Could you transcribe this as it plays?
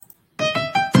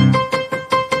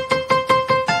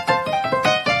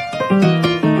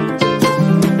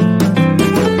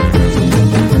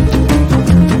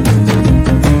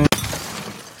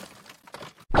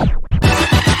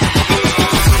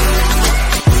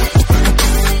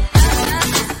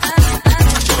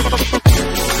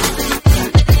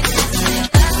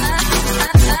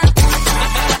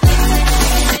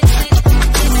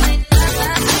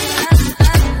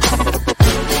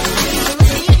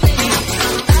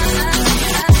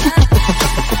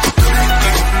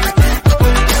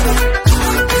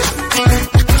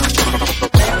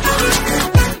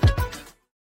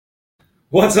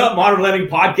What's up, Modern Lending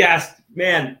Podcast?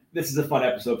 Man, this is a fun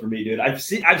episode for me, dude. I've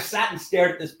sat and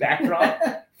stared at this backdrop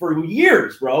for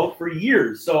years, bro, for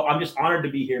years. So I'm just honored to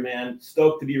be here, man.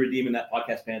 Stoked to be redeeming that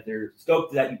Podcast Panther.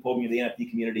 Stoked that you pulled me to the NFT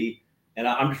community. And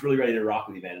I'm just really ready to rock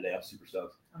with you, man, today. I'm super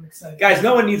stoked. I'm excited. Guys,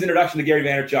 no one needs introduction to Gary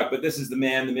Vaynerchuk, but this is the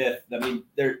man, the myth. I mean,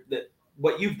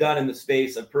 what you've done in the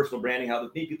space of personal branding, how the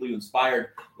people you inspired.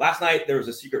 Last night, there was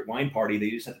a secret wine party. They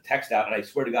just sent a text out, and I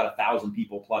swear to God, 1,000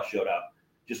 people plus showed up,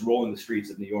 just rolling the streets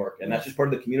of New York. And that's just part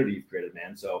of the community you've created,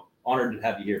 man. So honored to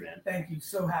have you here, man. Thank you.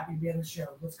 So happy to be on the show.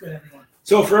 What's good, everyone?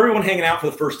 So for everyone hanging out for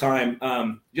the first time,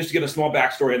 just to give a small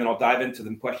backstory, and then I'll dive into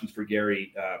the questions for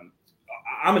Gary.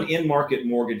 I'm an in-market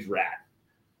mortgage rat.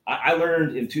 I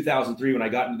learned in 2003 when I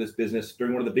got into this business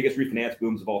during one of the biggest refinance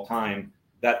booms of all time,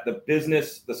 that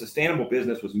the sustainable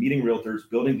business was meeting realtors,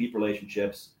 building deep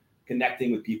relationships,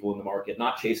 connecting with people in the market,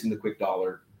 not chasing the quick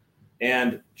dollar.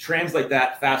 And translate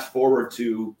that fast forward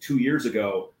to 2 years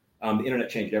ago, the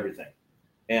internet changed everything.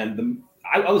 And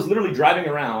I was literally driving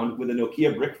around with a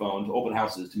Nokia brick phone to open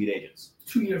houses to meet agents.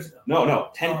 2 years ago. No,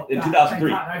 in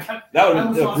 2003. That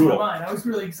was brutal. I was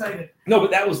really excited. No, but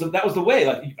that was the way.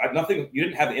 Like you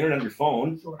didn't have the internet on your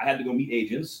phone. Sure. I had to go meet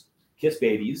agents, kiss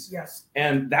babies. Yes.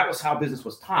 And that was how business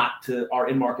was taught to our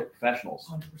in-market professionals.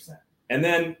 100%. And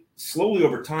then slowly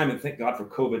over time, and thank God for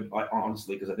COVID,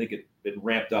 honestly, because I think it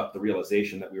ramped up the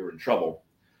realization that we were in trouble.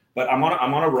 But I'm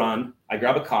on a run. I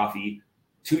grab a coffee.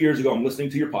 2 years ago, I'm listening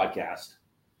to your podcast,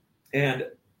 and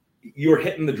you're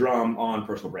hitting the drum on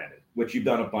personal branding, which you've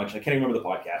done a bunch. I can't even remember the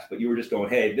podcast, but you were just going,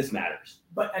 hey, this matters.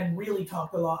 And really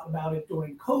talked a lot about it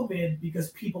during COVID because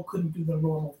people couldn't do the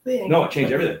normal thing. No, it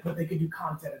changed everything. But they could do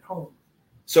content at home.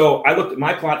 So I looked at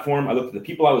my platform. I looked at the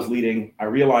people I was leading. I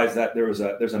realized that there's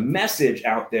a message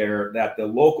out there that the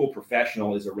local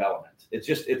professional is irrelevant.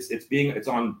 It's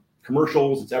on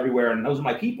commercials. It's everywhere. And those are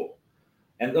my people.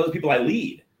 And those are people I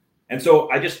lead. And so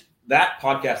that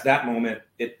podcast, that moment,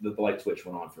 the light switch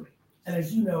went on for me. And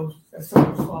as you know, as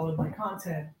someone who's followed my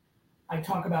content, I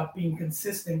talk about being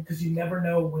consistent because you never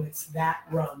know when it's that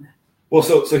run. Well,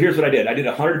 so here's what I did. I did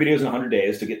 100 videos in 100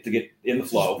 days to get in the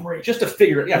flow, just to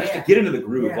figure it, just to get into the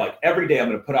groove. Yeah. Like every day I'm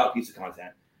going to put out a piece of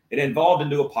content. It involved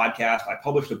into a podcast. I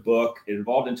published a book. It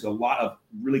involved into a lot of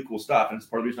really cool stuff. And it's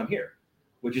part of the reason I'm here,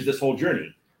 which is this whole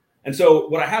journey. And so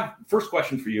what I have, first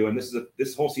question for you, and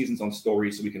this whole season's on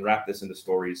stories, so we can wrap this into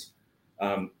stories.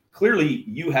 Clearly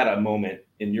you had a moment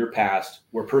in your past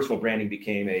where personal branding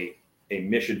became a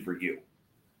mission for you.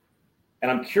 And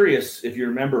I'm curious if you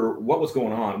remember what was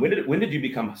going on. When did you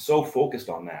become so focused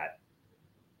on that?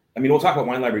 I mean, we'll talk about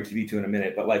Wine Library TV too in a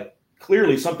minute, but like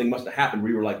clearly something must have happened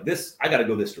where you were like, I got to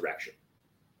go this direction.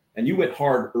 And you went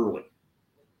hard early.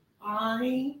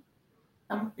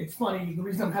 It's funny. The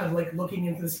reason I'm kind of like looking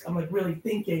into this, I'm like really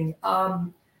thinking,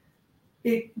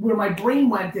 where my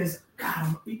brain went is,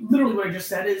 God, literally what I just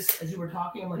said is, as you were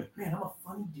talking, I'm like, man, I'm a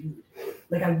funny dude.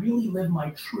 Like I really live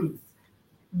my truth.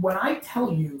 When I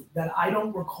tell you that I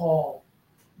don't recall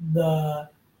the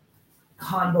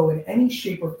convo in any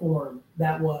shape or form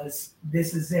that was,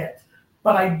 this is it.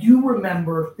 But I do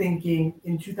remember thinking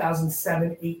in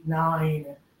 2007, 8, 9,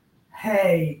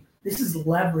 hey, this is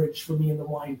leverage for me in the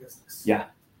wine business. Yeah.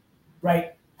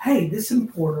 Right? Hey, this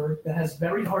importer that has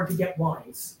very hard to get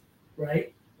wines,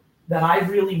 right, that I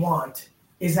really want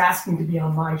is asking to be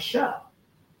on my show.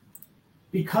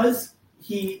 Because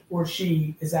he or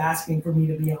she is asking for me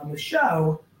to be on the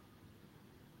show,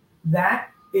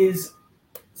 that is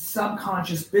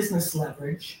subconscious business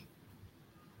leverage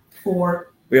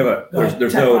for we have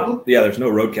there's no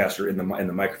Rodecaster in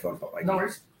the microphone. Like no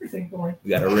worries. Don't worry.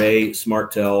 We got Array,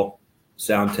 SmartTel,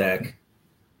 SoundTech.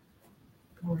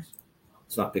 No worries.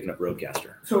 It's not picking up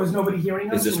Rodecaster. So is nobody hearing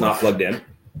us? Is this not plugged in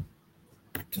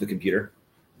to the computer?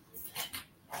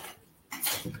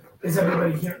 Is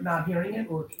everybody not hearing it?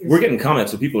 We're getting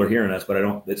comments, so people are hearing us, but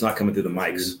it's not coming through the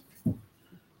mics. No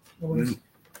worries.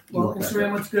 Well,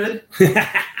 Instagram, what's good?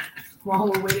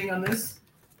 While we're waiting on this,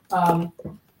 I'm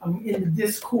in the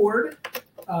Discord,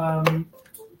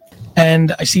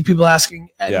 and I see people asking,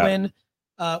 Edwin,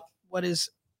 what is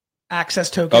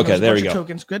access token? Okay, there we go.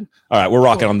 Tokens, good. All right, we're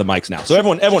rocking on the mics now. So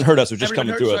everyone heard us. We're just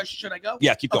coming through it. Should I go?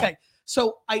 Yeah, keep going. Okay,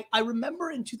 so I remember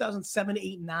in 2007,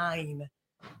 8, 9,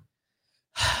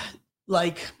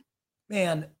 like,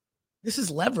 man, this is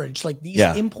leverage. Like these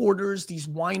importers, these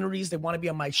wineries, they want to be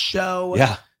on my show.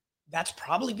 Yeah. That's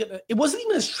probably gonna, it wasn't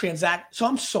even as so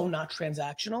I'm so not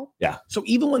transactional. Yeah. So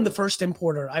even when the first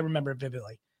importer, I remember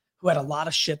vividly, who had a lot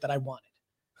of shit that I wanted.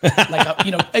 Like,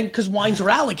 and because wines are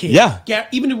allocated. Yeah.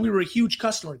 Even if we were a huge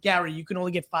customer, Gary, you can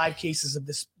only get 5 cases of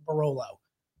this Barolo.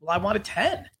 Well, I wanted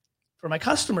 10. for my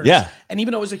customers. Yeah. And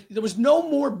even though there was no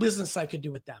more business I could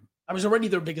do with them. I was already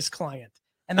their biggest client.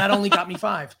 And that only got me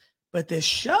 5. But this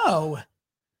show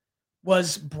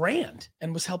was brand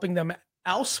and was helping them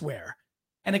elsewhere.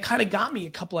 And it kind of got me a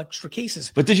couple extra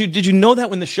cases. But did you know that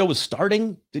when the show was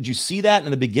starting? Did you see that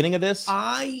in the beginning of this?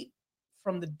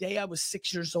 From the day I was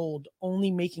 6 years old, only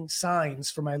making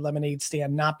signs for my lemonade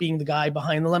stand, not being the guy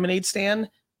behind the lemonade stand,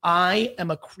 I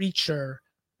am a creature,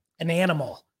 an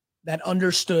animal that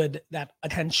understood that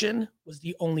attention was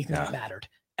the only thing that mattered.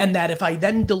 And that if I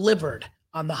then delivered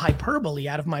on the hyperbole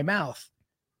out of my mouth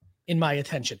in my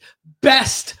attention,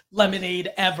 best lemonade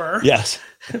ever. Yes.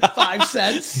 5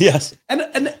 cents. Yes.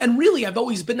 And really, I've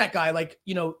always been that guy, like,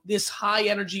 this high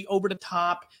energy, over the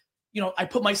top, I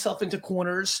put myself into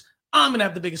corners. I'm going to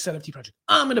have the biggest NFT project.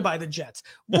 I'm going to buy the jets.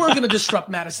 We're going to disrupt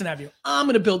Madison Avenue. I'm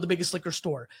going to build the biggest liquor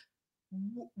store.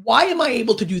 Why am I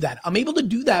able to do that? I'm able to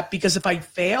do that because if I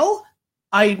fail,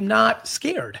 I'm not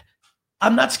scared.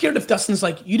 I'm not scared if Dustin's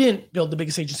like, you didn't build the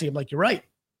biggest agency. I'm like, you're right.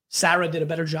 Sarah did a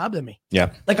better job than me.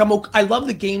 Yeah. Like I love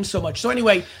the game so much. So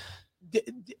anyway,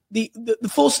 the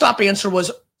full stop answer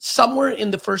was somewhere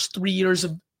in the first 3 years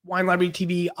of Wine Library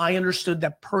TV, I understood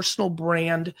that personal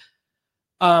brand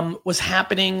was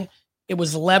happening. It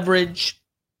was leverage,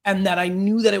 and that I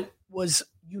knew that it was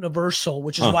universal,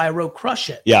 which is why I wrote Crush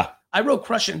It. Yeah. I wrote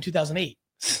Crush It in 2008.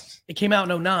 It came out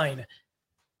in 2009.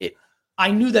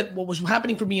 I knew that what was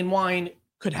happening for me in wine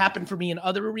could happen for me in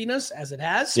other arenas, as it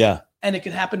has. Yeah. And it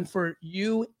could happen for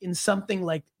you in something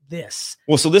like this.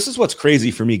 Well, so this is what's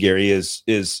crazy for me, Gary, is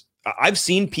I've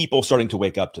seen people starting to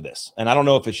wake up to this. And I don't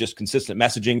know if it's just consistent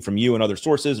messaging from you and other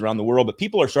sources around the world, but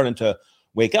people are starting to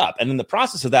wake up. And in the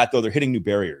process of that, though, they're hitting new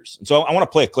barriers. And so I want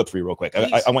to play a clip for you real quick.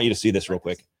 I want you to see this real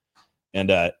quick. And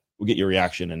we'll get your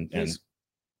reaction. And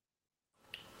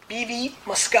BV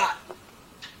Muscat.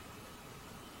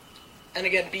 And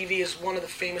again, BV is one of the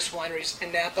famous wineries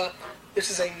in Napa.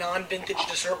 This is a non-vintage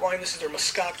dessert wine. This is their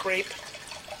Muscat grape.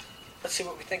 Let's see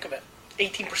what we think of it.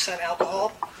 18%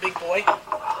 alcohol, big boy.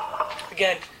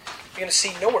 Again, you're going to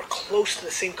see nowhere close to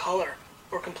the same color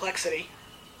or complexity.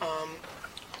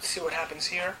 Let's see what happens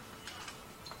here.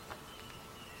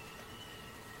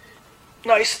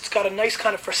 Nice. It's got a nice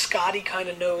kind of Frascati kind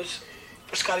of nose.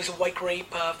 Frascati's a white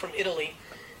grape from Italy.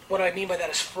 What I mean by that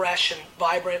is fresh and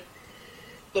vibrant.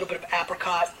 A little bit of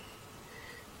apricot.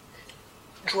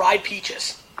 Dried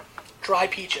peaches.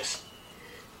 Dried peaches.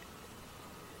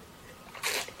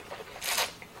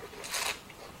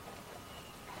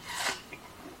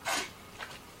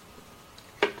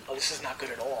 Oh, this is not good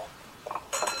at all.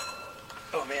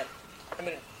 Oh man,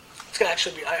 it's gonna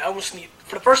actually be. I almost need,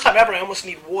 for the first time ever, I almost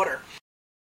need water.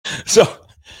 So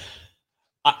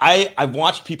I've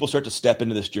watched people start to step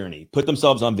into this journey, put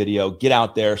themselves on video, get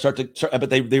out there, but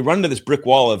they run into this brick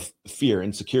wall of fear,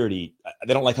 insecurity.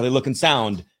 They don't like how they look and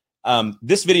sound.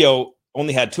 This video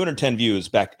only had 210 views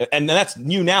back, and that's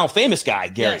you now famous guy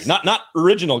Gary, yes. not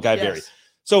original guy yes. Barry.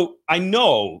 So I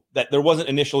know that there wasn't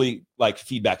initially like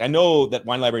feedback. I know that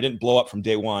Wine Library didn't blow up from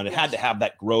day one. It had to have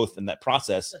that growth and that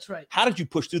process. That's right. How did you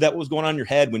push through that? What was going on in your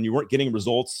head when you weren't getting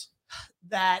results?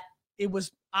 That it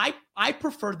was. I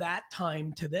prefer that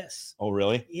time to this. Oh,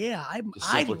 really? Yeah,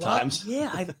 simpler times.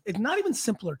 Yeah, it's not even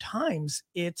simpler times.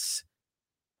 It's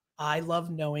I love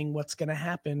knowing what's going to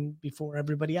happen before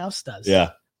everybody else does.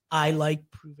 Yeah. I like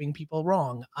proving people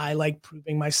wrong. I like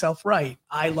proving myself right.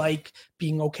 I like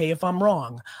being okay if I'm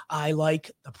wrong. I like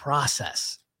the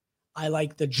process. I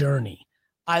like the journey.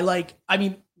 I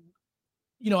don't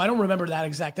remember that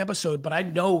exact episode, but I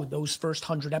know those first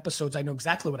 100 episodes. I know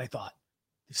exactly what I thought.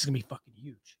 This is going to be fucking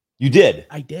huge. You did.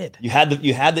 I did. You had the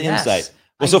yes. insight.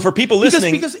 Well, so for people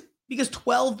listening, because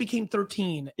 12 became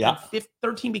 13, yeah, and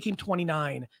 13 became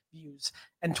 29 views,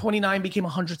 and 29 became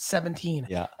 117,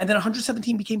 yeah, and then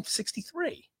 117 became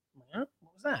 63. What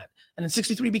was that? And then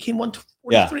 63 became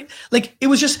 143. Yeah. Like it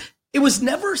was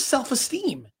never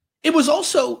self-esteem. It was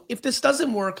also, if this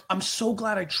doesn't work, I'm so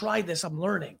glad I tried this. I'm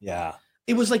learning. Yeah.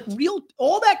 It was like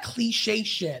all that cliche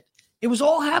shit. It was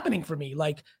all happening for me.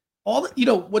 Like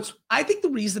I think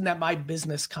the reason that my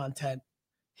business content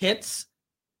hits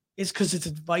is because it's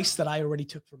advice that I already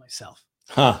took for myself.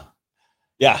 Huh.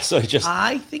 Yeah. So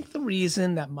I think the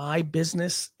reason that my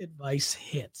business advice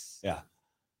hits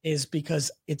is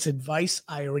because it's advice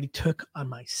I already took on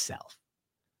myself.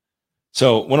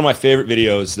 So one of my favorite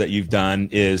videos that you've done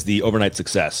is the overnight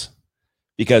success,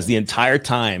 because the entire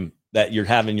time that you're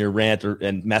having your rant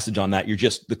and message on that, you're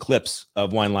just the clips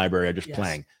of Wine Library are just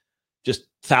playing. Just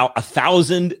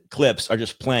 1,000 clips are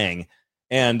just playing.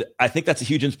 And I think that's a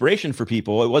huge inspiration for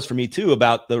people. It was for me too,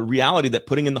 about the reality that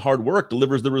putting in the hard work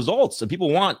delivers the results. And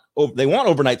people want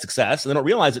overnight success, and they don't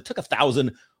realize it took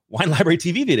 1,000 Wine Library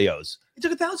TV videos. It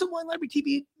took 1,000 Wine Library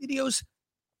TV videos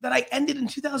that I ended in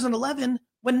 2011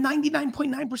 when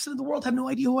 99.9% of the world had no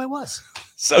idea who I was.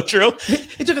 So true.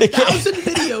 It took 1,000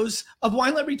 videos of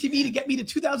Wine Library TV to get me to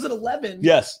 2011.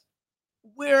 Yes.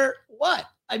 Where what?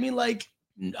 I mean, like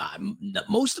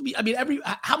most of me. I mean,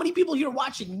 how many people here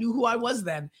watching knew who I was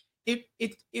then?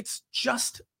 It's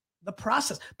just the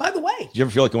process. By the way, do you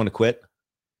ever feel like you want to quit?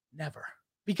 Never,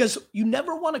 because you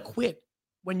never want to quit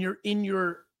when you're in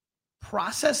your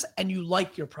process and you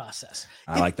like your process.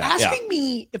 I like that. Asking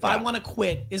me if I want to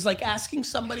quit is like asking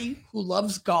somebody who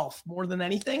loves golf more than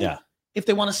anything if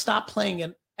they want to stop playing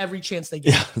it every chance they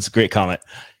get. Yeah, that's a great comment,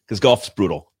 because golf's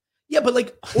brutal. Yeah, but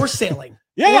like, or sailing,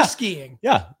 or skiing,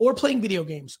 or playing video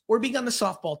games, or being on the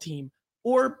softball team,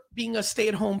 or being a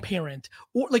stay-at-home parent,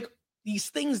 or like these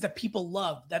things that people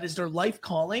love, that is their life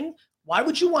calling. Why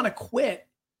would you want to quit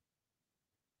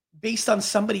based on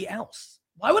somebody else?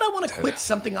 Why would I want to quit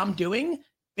something I'm doing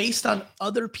based on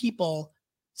other people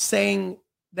saying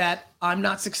that I'm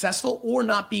not successful or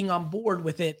not being on board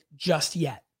with it just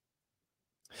yet?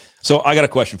 So I got a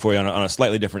question for you on a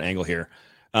slightly different angle here.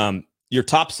 Your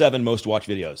top 7 most watched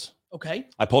videos. Okay.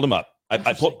 I pulled them up.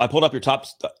 I pulled up your top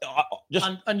just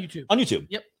on YouTube. On YouTube.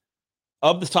 Yep.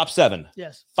 Of the top 7,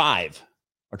 yes, 5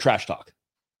 are trash talk.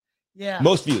 Yeah.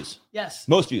 Most views. Yes.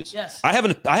 Most views. Yes. I have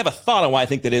a thought on why I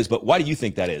think that is, but why do you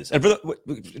think that is? And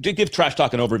give trash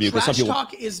talk an overview. Trash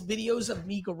talk is videos of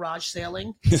me garage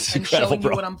sailing and showing you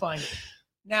what I'm finding.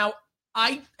 Now,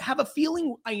 I have a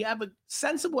feeling, I have a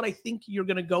sense of what I think you're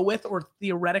going to go with, or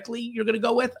theoretically you're going to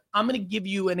go with. I'm going to give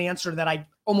you an answer that I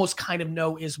almost kind of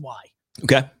know is why.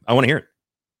 Okay. I want to hear it.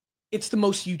 It's the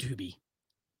most YouTube-y.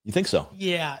 You think so?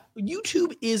 Yeah.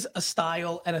 YouTube is a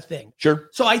style and a thing. Sure.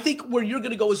 So I think where you're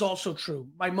going to go is also true.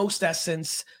 By most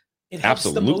essence, it helps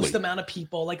the most amount of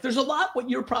people. Like, there's a lot what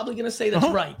you're probably going to say that's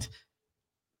right.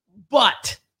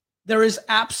 But there is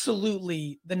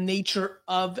absolutely the nature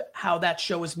of how that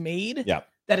show is made. Yeah.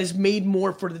 That is made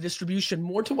more for the distribution,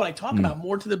 more to what I talk about,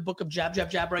 more to the book of jab, jab,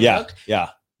 jab, right hook. Yeah.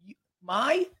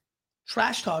 My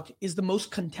trash talk is the most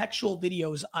contextual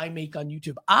videos I make on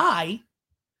YouTube.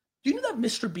 Do you know that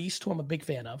Mr. Beast, who I'm a big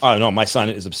fan of? Oh, no, my son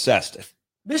is obsessed.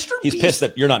 He's Beast, pissed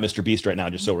that you're not Mr. Beast right now,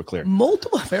 just so we're clear.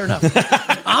 Fair enough.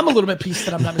 I'm a little bit pissed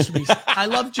that I'm not Mr. Beast. I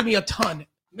love Jimmy a ton.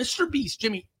 Mr. Beast,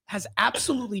 Jimmy, has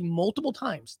absolutely multiple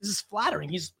times. This is flattering.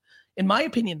 He's, in my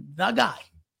opinion, the guy,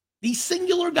 the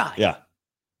singular guy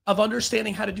of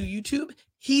understanding how to do YouTube.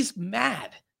 He's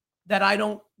mad that I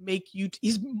don't make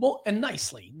YouTube. And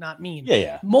nicely, not mean.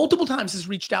 Yeah. Multiple times has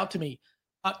reached out to me.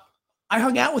 I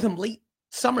hung out with him late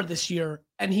summer this year,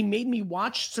 and he made me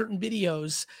watch certain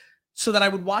videos so that I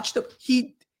would watch them.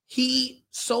 He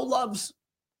so loves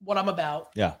what I'm about,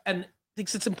 and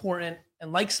thinks it's important,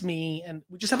 and likes me, and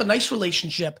we just have a nice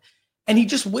relationship. And he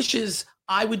just wishes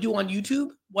I would do on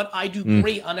YouTube what I do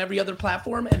great on every other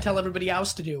platform and tell everybody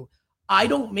else to do. I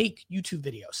don't make YouTube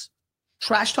videos.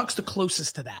 Trash Talk's the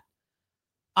closest to that.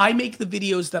 I make the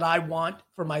videos that I want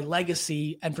for my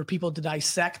legacy and for people to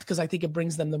dissect, because I think it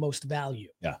brings them the most value.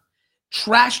 Yeah.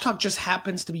 Trash Talk just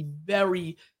happens to be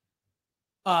very,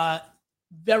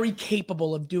 very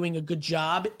capable of doing a good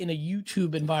job in a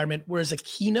YouTube environment, whereas a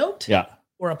keynote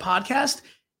or a podcast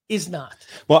is not.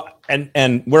 Well,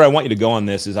 and where I want you to go on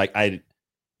this is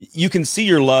you can see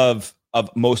your love of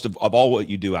most of all what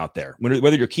you do out there.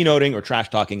 Whether you're keynoting or trash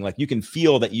talking, like, you can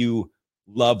feel that you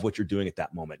love what you're doing at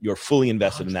that moment. You're fully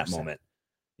invested 100%. In that moment.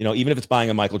 You know, even if it's buying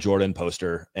a Michael Jordan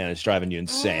poster and it's driving you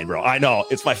insane, bro. I know,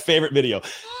 it's my favorite video.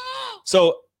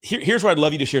 So here's where I'd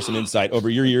love you to share some insight over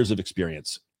your years of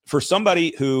experience. For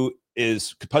somebody who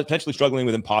is potentially struggling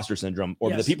with imposter syndrome,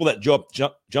 or the people that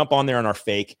jump on there and are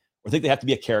fake, or think they have to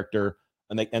be a character,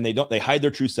 and they hide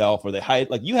their true self, or they hide,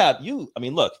 like I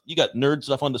mean, look, you got nerd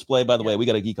stuff on display, by the way. We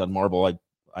got a geek on Marvel.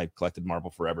 I collected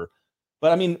Marvel forever.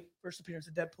 But I mean, first appearance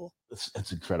of Deadpool.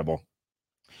 It's incredible.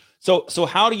 So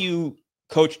how do you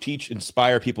coach, teach,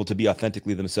 inspire people to be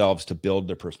authentically themselves, to build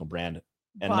their personal brand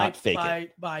and not fake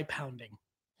it? By pounding.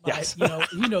 Yes.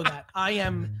 You know that. I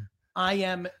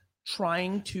am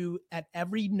trying to, at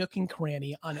every nook and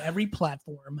cranny on every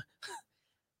platform,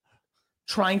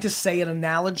 trying to say an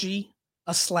analogy,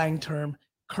 a slang term,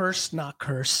 curse, not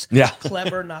curse,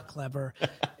 clever, not clever,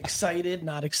 excited,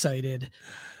 not excited,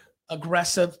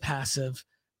 aggressive, passive,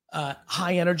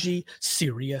 high energy,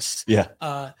 serious,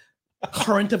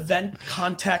 current event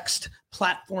context,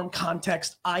 platform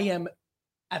context. I am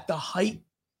at the height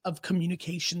of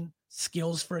communication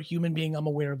skills for a human being. I'm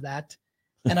aware of that.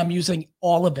 And I'm using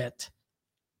all of it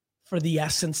for the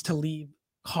essence to leave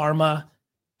karma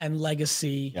and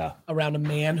legacy around a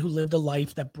man who lived a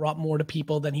life that brought more to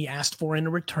people than he asked for in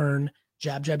return.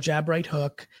 Jab, jab, jab, right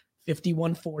hook,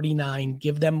 51-49.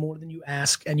 Give them more than you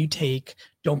ask and you take.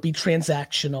 Don't be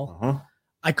transactional.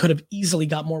 I could have easily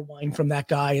got more wine from that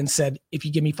guy and said, if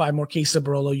you give me 5 more cases of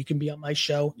Barolo, you can be on my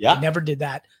show. I never did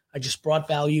that. I just brought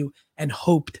value and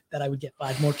hoped that I would get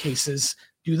 5 more cases.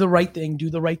 Do the right thing. Do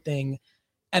the right thing.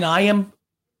 And I am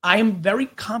very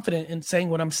confident in saying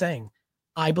what I'm saying.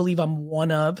 I believe I'm one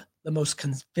of the most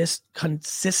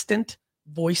consistent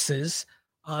voices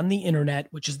on the internet,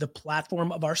 which is the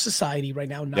platform of our society right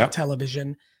now, not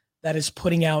television, that is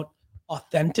putting out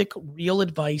authentic, real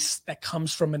advice that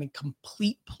comes from a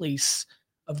complete place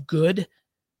of good.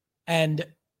 And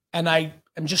I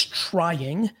am just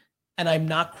trying, and I'm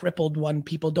not crippled when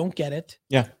people don't get it.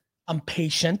 I'm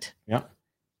patient.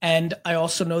 And I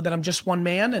also know that I'm just one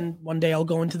man, and one day I'll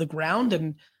go into the ground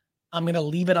and I'm going to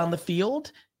leave it on the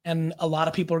field, and a lot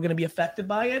of people are going to be affected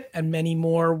by it, and many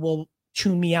more will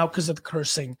tune me out because of the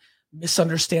cursing,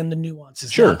 misunderstand the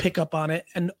nuances, not pick up on it.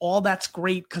 And all that's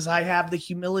great because I have the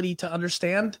humility to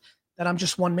understand that I'm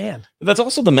just one man. That's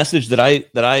also the message that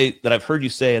I've heard you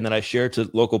say, and that I share to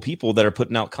local people that are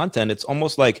putting out content. It's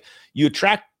almost like you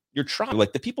attract your tribe,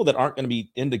 like the people that aren't going to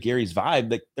be into Gary's vibe,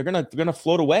 like they're gonna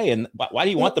float away. And why do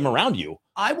you want them around you?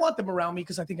 I want them around me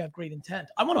because I think I have great intent.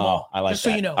 I want them all. I like just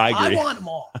that. So you know, I want them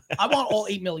all. I want all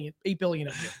 8 billion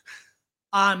of you.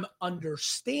 I'm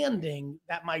understanding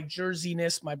that my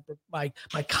jerseyness,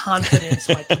 my confidence,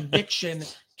 my conviction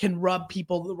can rub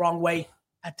people the wrong way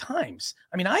at times.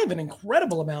 I mean, I have an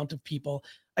incredible amount of people.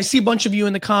 I see a bunch of you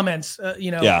in the comments,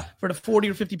 for the 40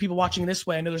 or 50 people watching this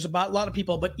way. I know there's a lot of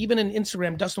people, but even in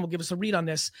Instagram, Dustin will give us a read on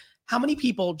this. How many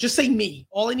people, just say me.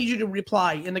 All I need you to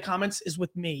reply in the comments is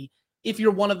with me. If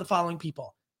you're one of the following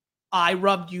people, I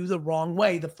rubbed you the wrong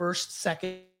way the first,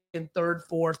 second, third,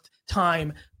 fourth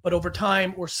time, but over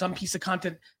time, or some piece of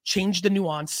content changed the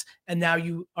nuance, and now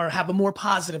you have a more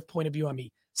positive point of view on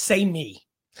me. Say me.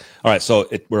 All right, so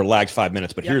we're lagged 5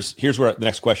 minutes, but here's where the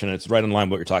next question, and it's right in line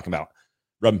with what you're talking about,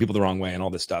 rubbing people the wrong way and all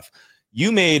this stuff.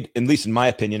 You made, at least in my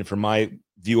opinion, from my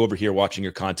view over here watching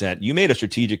your content, you made a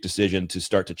strategic decision to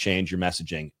start to change your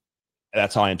messaging.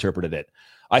 That's how I interpreted it.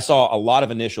 I saw a lot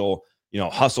of initial,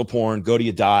 hustle porn, go till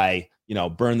you die,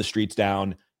 burn the streets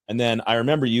down. And then I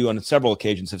remember you on several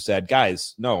occasions have said,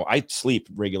 guys, no, I sleep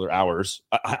regular hours.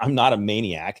 I'm not a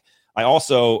maniac. I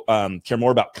also care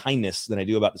more about kindness than I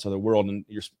do about this other world. And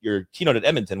your keynote at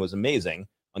Edmonton was amazing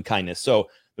on kindness. So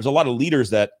there's a lot of leaders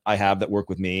that I have that work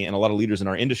with me, and a lot of leaders in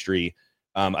our industry.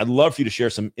 I'd love for you to share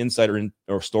some insight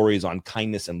or stories on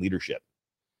kindness and leadership.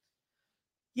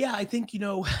 Yeah, I think,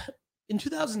 in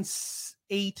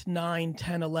 2008, 9,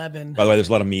 10, 11. By the way, there's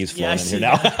a lot of me's flowing in here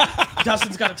now.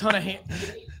 Dustin's got a ton of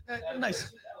hands. Nice.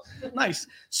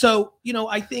 So,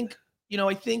 I think,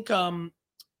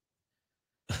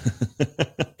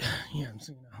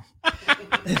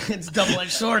 it's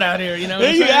double-edged sword out here, You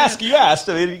asked.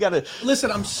 I mean, you got to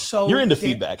listen. You're into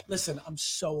feedback. Listen, I'm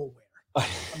so aware.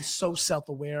 I'm so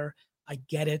self-aware. I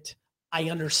get it. I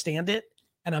understand it,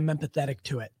 and I'm empathetic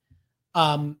to it.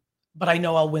 But I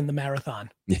know I'll win the marathon.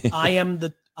 I am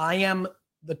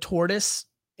the tortoise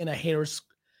in a hare's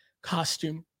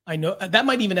costume. I know that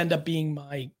might even end up being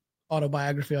my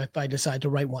autobiography if I decide to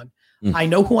write one. I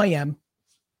know who I am.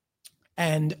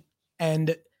 And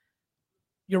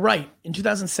you're right. In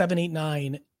 2007, 8,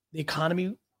 9, the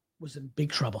economy was in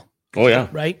big trouble. Oh, yeah.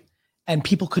 Right. And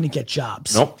people couldn't get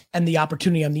jobs. Nope. And the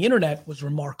opportunity on the internet was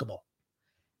remarkable.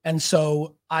 And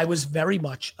so I was very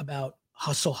much about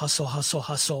hustle, hustle, hustle,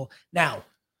 hustle. Now,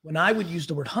 when I would use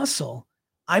the word hustle,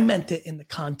 I meant it in the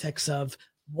context of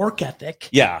work ethic.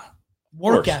 Yeah.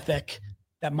 Work ethic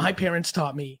that my parents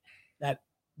taught me that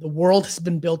the world has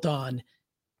been built on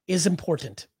is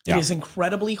important. Yeah. It is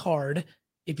incredibly hard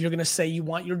if you're going to say you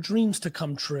want your dreams to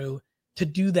come true to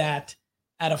do that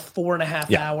at a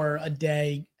 4.5 hour a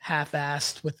day,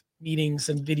 half-assed with meetings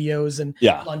and videos and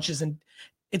lunches. And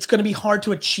it's going to be hard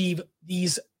to achieve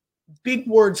these big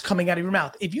words coming out of your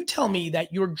mouth. If you tell me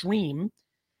that your dream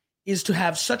is to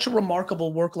have such a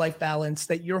remarkable work-life balance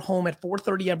that you're home at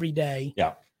 4:30 every day.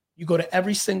 Yeah. You go to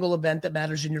every single event that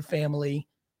matters in your family.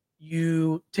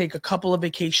 You take a couple of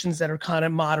vacations that are kind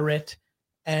of moderate,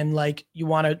 and like you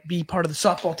want to be part of the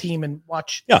softball team and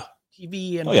watch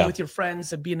TV and be with your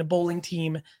friends and be in a bowling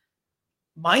team.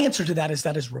 My answer to that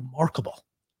is remarkable.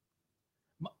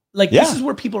 Like this is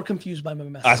where people are confused by my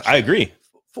message. I agree.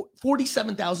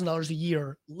 $47,000 a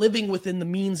year, living within the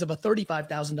means of a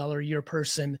 $35,000 a year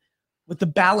person, with the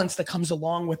balance that comes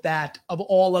along with that of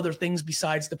all other things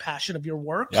besides the passion of your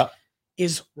work,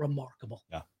 is remarkable.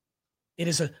 Yeah. It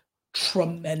is a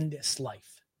tremendous life.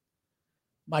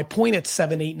 My point at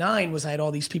 7, 8, 9 was I had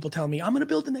all these people telling me, I'm going to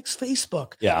build the next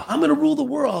Facebook. Yeah. I'm going to rule the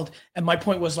world. And my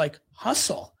point was like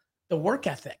hustle, the work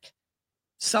ethic.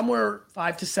 Somewhere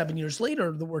 5 to 7 years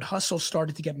later, the word hustle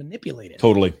started to get manipulated.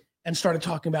 Totally. And started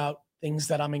talking about things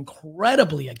that I'm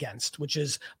incredibly against, which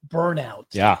is burnout.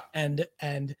 Yeah. And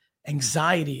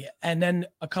anxiety. And then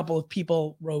a couple of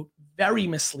people wrote very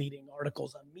misleading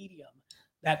articles on Medium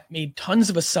that made tons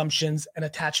of assumptions and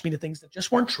attached me to things that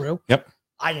just weren't true. Yep.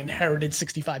 I inherited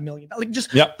 $65 million, like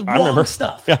just yep. the I remember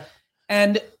stuff. Yeah.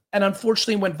 And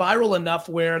unfortunately went viral enough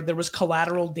where there was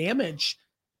collateral damage.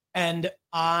 And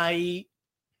I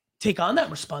take on that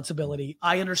responsibility.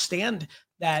 I understand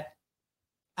that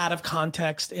out of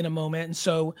context in a moment. And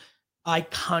so I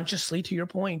consciously, to your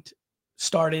point,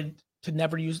 started to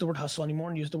never use the word hustle anymore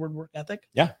and use the word work ethic.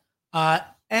 Yeah.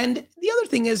 And the other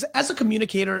thing is, as a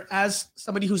communicator, as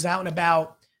somebody who's out and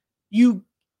about, you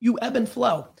ebb and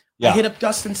flow. Yeah. I hit up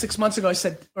Dustin 6 months ago. I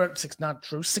said, or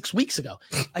 6 weeks ago,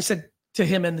 I said to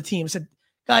him and the team, I said,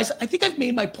 guys, I think I've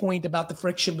made my point about the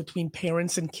friction between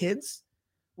parents and kids,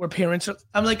 where parents are,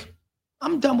 I'm like,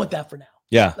 I'm done with that for now.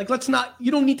 Yeah. Like,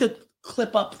 you don't need to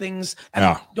clip up things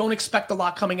and don't expect a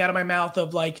lot coming out of my mouth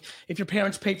of like, if your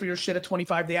parents pay for your shit at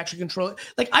 25, they actually control it.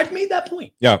 Like, I've made that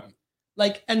point. Yeah.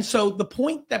 Like, and so the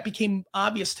point that became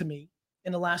obvious to me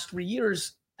in the last 3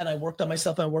 years, and I worked on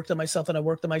myself and I worked on myself and I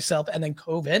worked on myself. And then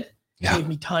COVID gave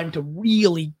me time to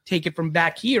really take it from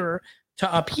back here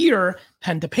to up here,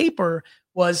 pen to paper,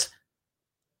 was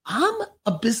I'm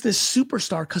a business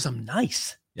superstar because I'm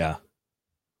nice. Yeah.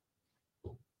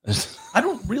 I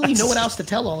don't really know what else to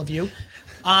tell all of you.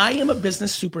 I am a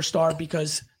business superstar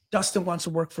because Dustin wants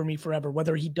to work for me forever,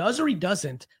 whether he does or he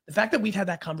doesn't. The fact that we've had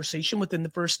that conversation within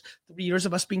the first 3 years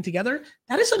of us being together,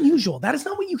 that is unusual. That is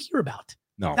not what you hear about.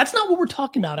 No, that's not what we're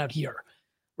talking about out here,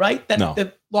 right? That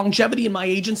the longevity in my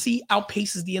agency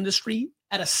outpaces the industry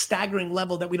at a staggering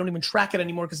level that we don't even track it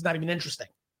anymore because it's not even interesting.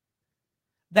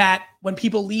 That when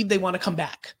people leave, they want to come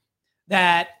back.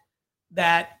 That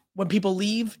when people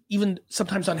leave, even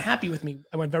sometimes unhappy with me,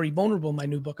 I went very vulnerable in my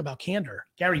new book about candor.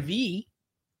 Gary Vee,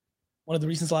 one of the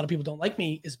reasons a lot of people don't like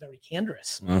me is very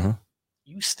candorous. Uh-huh.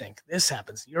 You stink. This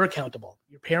happens. You're accountable.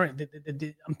 Your parent,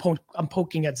 I'm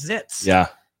poking at zits. Yeah.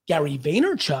 Gary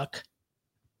Vaynerchuk,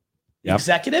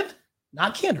 executive,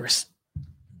 not candorous.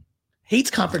 Hates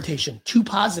confrontation, too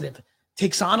positive,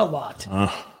 takes on a lot,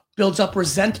 builds up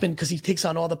resentment because he takes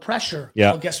on all the pressure.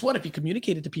 Yeah. Well, guess what? If you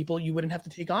communicated to people, you wouldn't have to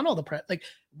take on all the pressure. Like,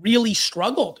 really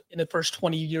struggled in the first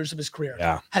 20 years of his career.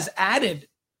 Yeah. Has added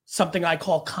something I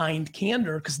call kind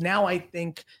candor, because now I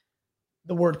think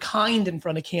the word kind in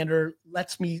front of candor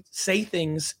lets me say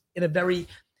things in a very,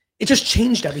 it just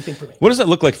changed everything for me. What does that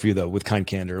look like for you though, with kind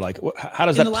candor? Like, how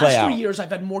does that play out? In the last 3 years, I've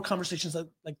had more conversations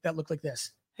that look like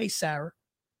this. Hey, Sarah.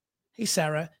 Hey,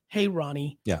 Sarah. Hey,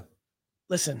 Ronnie. Yeah.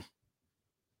 Listen,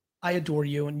 I adore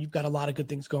you and you've got a lot of good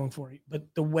things going for you, but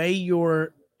the way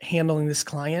you're handling this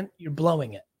client, you're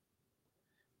blowing it.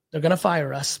 They're going to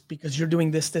fire us because you're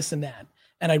doing this, this, and that.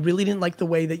 And I really didn't like the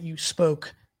way that you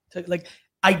spoke.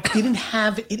 I didn't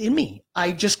have it in me.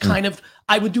 I just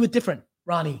I would do it different.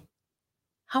 Ronnie,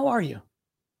 how are you?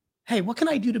 Hey, what can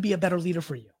I do to be a better leader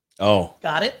for you? Oh,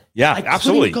 got it? Yeah, I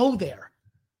absolutely. couldn't go there.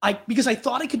 Because I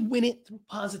thought I could win it through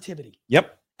positivity.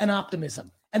 Yep. And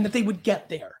optimism, and that they would get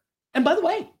there. And by the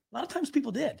way, a lot of times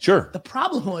people did. Sure. The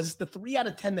problem was the 3 out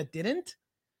of 10 that didn't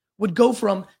would go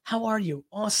from, how are you?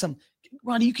 Awesome.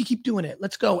 Ronnie, you can keep doing it.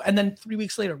 Let's go. And then 3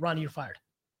 weeks later, Ronnie, you're fired.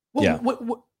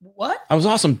 What? I was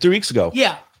awesome 3 weeks ago.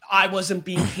 Yeah. I wasn't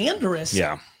being candorous.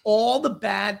 Yeah. All the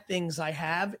bad things I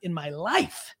have in my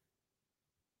life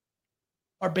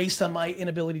are based on my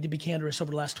inability to be candorous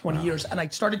over the last 20 years. And I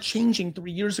started changing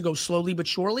 3 years ago, slowly but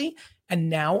surely. And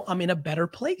now I'm in a better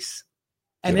place.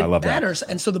 And it matters. That.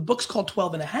 And so the book's called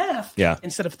 12 and a half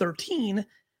instead of 13,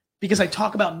 because I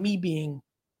talk about me being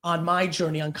on my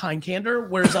journey on kind candor,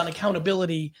 whereas on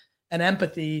accountability and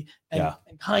empathy and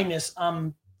kindness,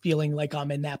 I'm feeling like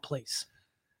I'm in that place.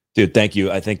 Dude, thank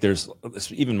you. I think there's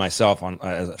even myself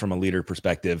from a leader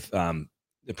perspective,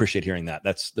 appreciate hearing that.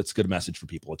 That's a good message for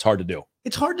people. It's hard to do.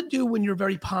 It's hard to do when you're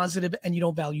very positive and you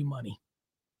don't value money.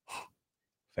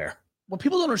 Fair. What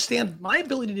people don't understand, my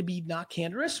ability to be not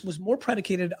candorous was more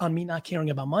predicated on me not caring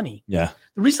about money. Yeah.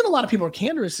 The reason a lot of people are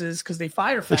candorous is because they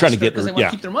fire faster, they're trying to get because they want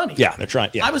to keep their money. Yeah, they're trying.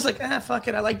 Yeah. I was like, fuck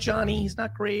it. I like Johnny. He's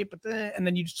not great, but and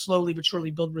then you slowly but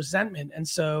surely build resentment. And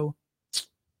so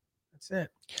that's it.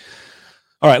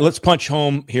 All right, let's punch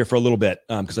home here for a little bit,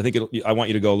 because I think I want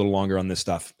you to go a little longer on this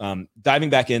stuff. Diving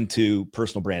back into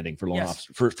personal branding for loan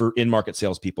officers, for in-market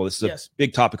salespeople. This is a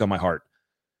big topic on my heart.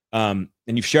 And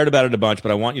you've shared about it a bunch,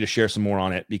 but I want you to share some more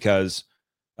on it because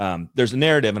there's a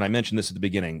narrative, and I mentioned this at the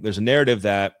beginning. There's a narrative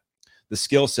that the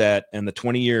skill set and the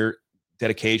 20-year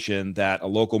dedication that a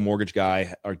local mortgage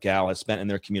guy or gal has spent in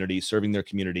their community, serving their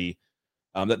community,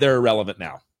 that they're irrelevant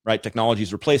now, right? Technology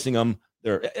is replacing them.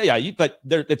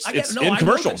 It's in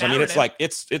commercials. I mean, it's like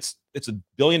it's $1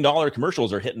 billion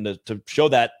commercials are hitting to show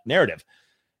that narrative.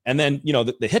 And then,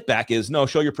 the hit back is no,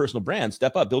 show your personal brand,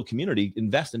 step up, build community,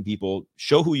 invest in people,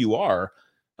 show who you are.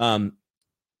 Can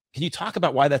you talk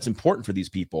about why that's important for these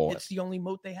people? It's the only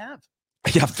moat they have.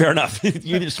 Yeah, fair enough.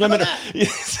 You just swim in. There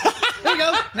you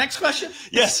go. Next question.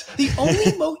 Yes. The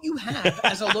only moat you have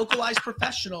as a localized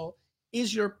professional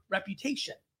is your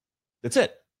reputation. That's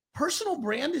it. Personal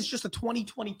brand is just a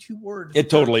 2022 word. It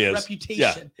totally is.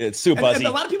 Reputation. Yeah, it's so buzzy. And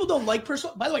a lot of people don't like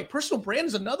personal. By the way, personal brand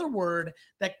is another word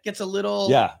that gets a little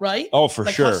right. Oh, for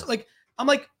sure. I'm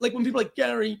like when people are like,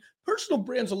 Gary, personal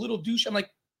brand's a little douche. I'm like,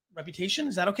 reputation,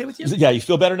 is that okay with you? Yeah, you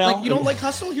feel better now? Like, you don't like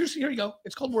hustle? Here you go.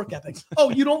 It's called work ethic. Oh,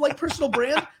 you don't like personal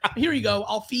brand? Here you go.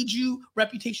 I'll feed you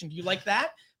reputation. Do you like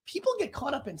that? People get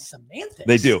caught up in semantics.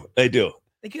 They do. They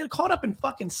get caught up in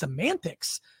fucking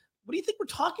semantics. What do you think we're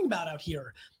talking about out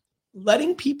here?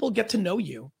 Letting people get to know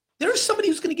you. There's somebody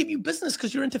who's going to give you business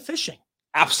because you're into fishing.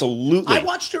 Absolutely. I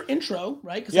watched your intro,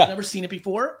 right? Because I've never seen it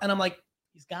before. And I'm like,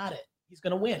 he's got it. He's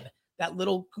going to win. That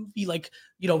little goofy,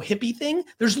 hippie thing.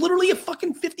 There's literally a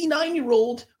fucking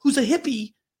 59-year-old who's a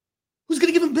hippie who's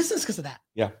going to give him business because of that.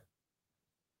 Yeah.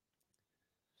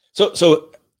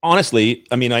 So honestly,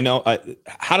 I mean, I know,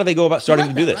 how do they go about starting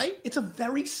to do this? Right? It's a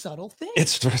very subtle thing.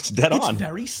 It's dead on. It's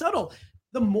very subtle.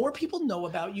 The more people know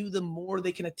about you, the more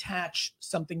they can attach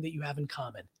something that you have in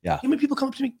common. Yeah. How many people come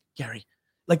up to me, Gary,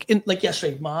 like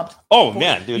yesterday, Mobbed. Oh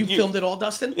man, dude. You filmed it all,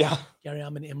 Dustin? Yeah. Gary,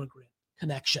 I'm an immigrant.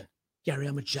 Connection. Gary,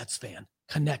 I'm a Jets fan.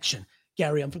 Connection.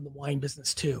 Gary, I'm from the wine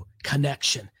business too.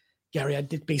 Connection. Gary, I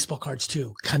did baseball cards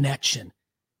too. Connection.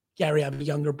 Gary, I have a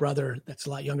younger brother that's a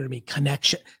lot younger than me.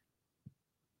 Connection.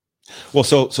 Well,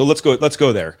 so let's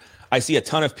go there. I see a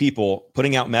ton of people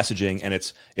putting out messaging, and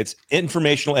it's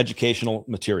informational, educational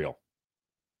material,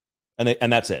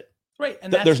 and that's it. Right,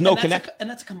 and there's no connect, and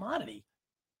that's a commodity,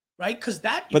 right? Because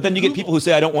that. But then you get people who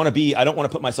say, I don't want to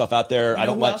put myself out there. I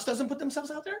don't. Who else doesn't put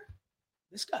themselves out there?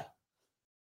 This guy.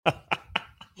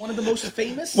 One of the most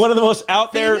famous. One of the most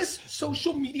out there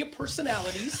social media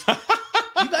personalities.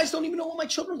 You guys don't even know what my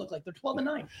children look like. They're 12 and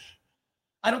 9.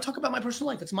 I don't talk about my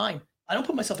personal life. It's mine. I don't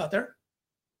put myself out there.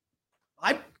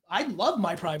 I love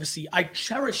my privacy. I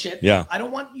cherish it. Yeah. I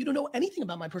don't want you to know anything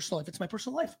about my personal life. It's my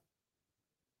personal life.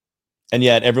 And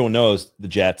yet everyone knows the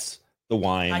Jets, the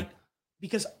wine.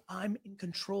 Because I'm in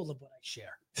control of what I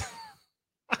share.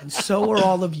 And so are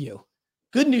all of you.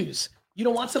 Good news. You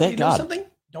don't want somebody to know something?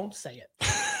 Don't say it.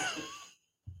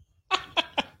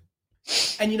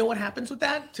 And you know what happens with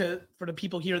that? For the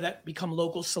people here that become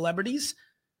local celebrities?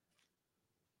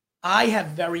 I have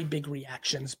very big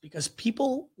reactions because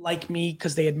people like me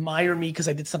because they admire me because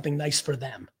I did something nice for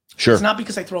them. Sure. It's not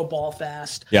because I throw a ball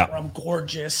fast or I'm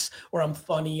gorgeous or I'm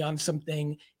funny on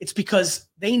something. It's because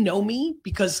they know me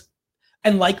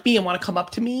and like me and want to come up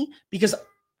to me because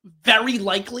very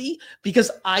likely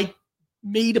because I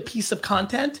made a piece of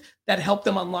content that helped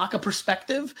them unlock a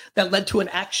perspective that led to an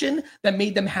action that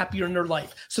made them happier in their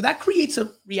life. So that creates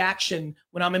a reaction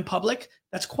when I'm in public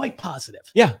that's quite positive.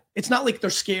 Yeah. It's not like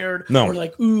they're scared or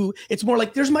like, ooh, it's more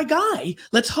like, there's my guy,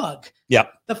 let's hug. Yeah.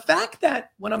 The fact that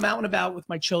when I'm out and about with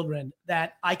my children,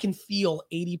 that I can feel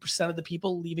 80% of the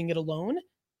people leaving it alone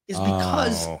is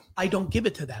because I don't give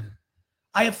it to them.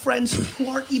 I have friends who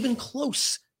aren't even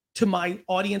close to my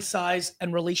audience size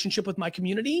and relationship with my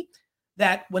community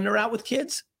that when they're out with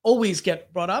kids always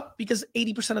get brought up because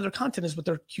 80% of their content is with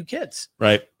their cute kids.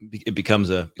 Right. It becomes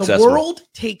the world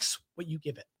takes what you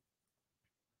give it.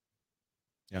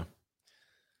 Yeah.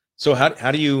 So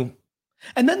how do you,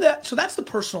 and then so that's the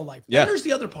personal life. Yeah. Then there's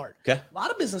the other part. Okay. A lot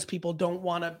of business people don't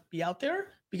want to be out there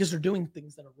because they're doing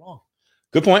things that are wrong.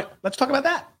 Good point. Let's talk about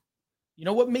that. You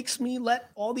know what makes me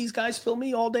let all these guys film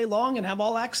me all day long and have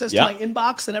all access to my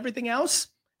inbox and everything else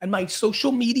and my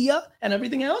social media and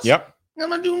everything else? Yep. I'm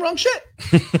not doing wrong shit.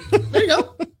 There you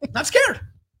go. Not scared.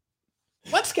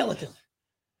 What skeleton?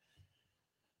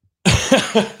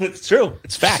 It's true.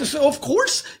 It's fact. So of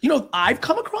course, I've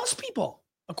come across people,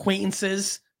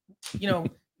 acquaintances,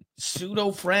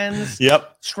 pseudo friends,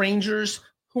 strangers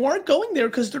who aren't going there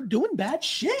because they're doing bad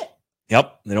shit.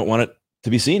 Yep. They don't want it to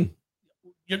be seen.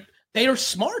 They are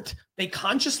smart. They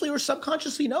consciously or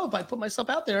subconsciously know if I put myself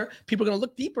out there, people are going to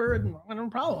look deeper and I don't have a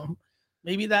problem.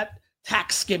 Maybe that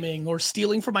tax skimming or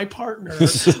stealing from my partner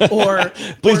or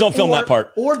please don't film that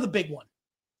part. Or the big one.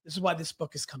 This is why this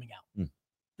book is coming out.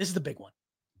 This is the big one.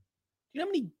 Do you know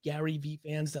how many Gary Vee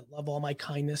fans that love all my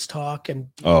kindness talk and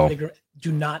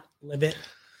do not live it?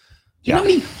 Do you know how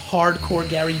many hardcore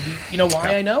Gary Vee? You know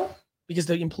why I know? Because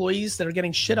the employees that are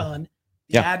getting shit on,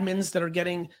 the admins that are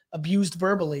getting abused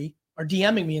verbally are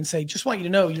DMing me and say, just want you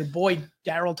to know your boy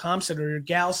Daryl Thompson or your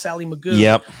gal Sally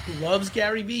Magoo, who loves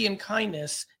Gary Vee and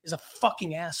kindness, is a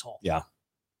fucking asshole. Yeah.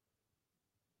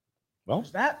 Well,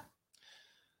 there's that.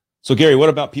 So Gary, what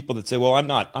about people that say, well, I'm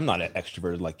not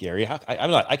extroverted like Gary.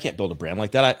 I can't build a brand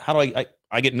like that. How do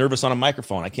I get nervous on a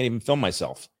microphone? I can't even film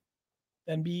myself.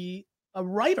 Then be a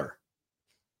writer.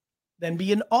 Then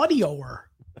be an audioer.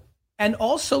 And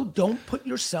also don't put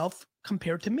yourself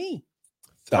compared to me.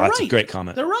 That's a great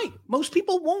comment. They're right. Most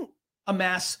people won't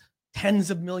amass tens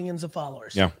of millions of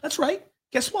followers. Yeah. That's right.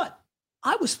 Guess what?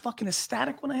 I was fucking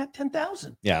ecstatic when I had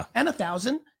 10,000. Yeah. And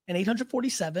 1,000 and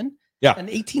 847. Yeah.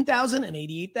 And 18,000 and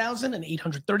 88,000 and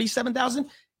 837,000.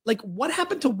 Like, what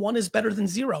happened to one is better than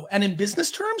zero? And in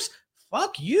business terms,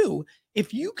 fuck you.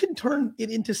 If you can turn it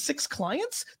into 6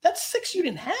 clients, that's 6 you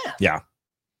didn't have. Yeah.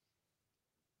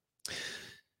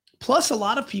 Plus, a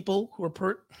lot of people who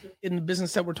are in the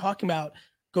business that we're talking about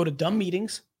go to dumb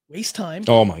meetings, waste time.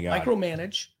 Oh my God.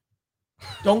 Micromanage.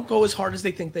 Don't go as hard as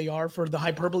they think they are for the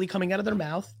hyperbole coming out of their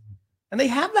mouth. And they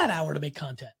have that hour to make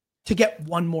content to get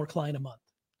one more client a month.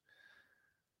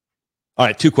 All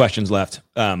right, 2 questions left.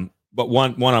 But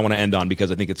one I want to end on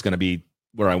because I think it's going to be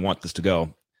where I want this to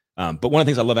go. But one of the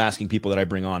things I love asking people that I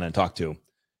bring on and talk to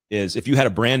is if you had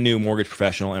a brand new mortgage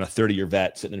professional and a 30-year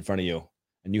vet sitting in front of you,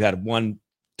 and you had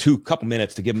couple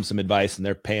minutes to give them some advice, and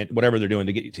they're paying whatever they're doing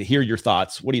to get you to hear your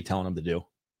thoughts, what are you telling them to do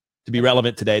to be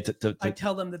relevant today? I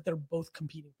tell them that they're both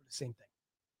competing for the same thing: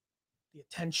 the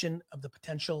attention of the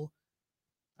potential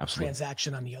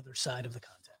transaction on the other side of the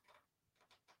content.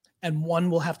 And one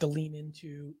will have to lean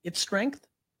into its strength,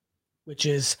 which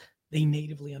is they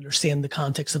natively understand the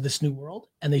context of this new world,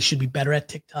 and they should be better at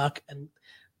TikTok and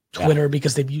Twitter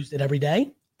because they've used it every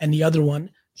day. And the other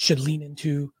one should lean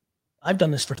into, I've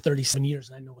done this for 37 years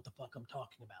and I know what the fuck I'm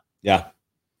talking about. Yeah.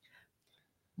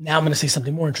 Now I'm going to say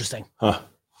something more interesting.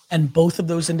 And both of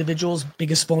those individuals'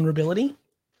 biggest vulnerability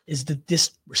is the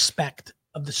disrespect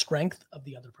of the strength of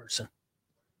the other person.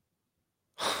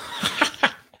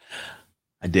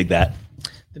 I dig that.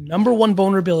 The number one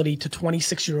vulnerability to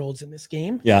 26-year-olds in this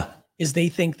game is they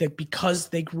think that because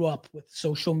they grew up with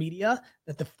social media,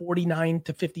 that the 49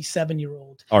 to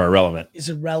 57-year-old are irrelevant. Is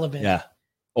irrelevant. Yeah.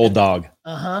 Old dog.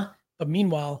 But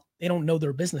meanwhile, they don't know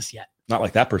their business yet. Not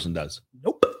like that person does.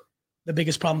 Nope. The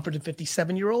biggest problem for the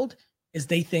 57-year-old is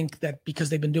they think that because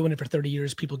they've been doing it for 30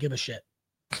 years, people give a shit.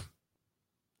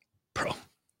 Bro.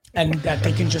 And that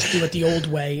they can just do it the old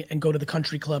way and go to the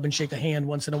country club and shake a hand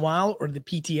once in a while, or the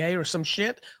PTA or some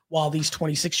shit, while these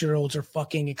 26-year-olds are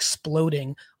fucking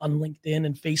exploding on LinkedIn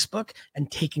and Facebook and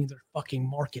taking their fucking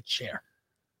market share.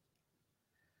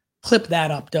 Clip that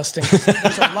up, Dustin.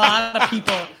 There's a lot of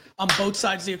people on both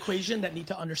sides of the equation that need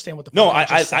to understand what the No,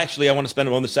 I actually want to spend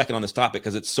a second on this topic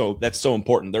because that's so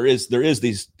important. There is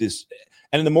this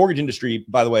and in the mortgage industry,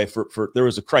 by the way, for there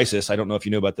was a crisis. I don't know if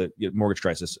you know about the mortgage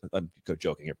crisis. I'm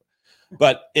joking here,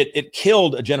 but it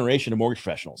killed a generation of mortgage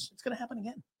professionals. It's going to happen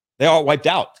again. They all wiped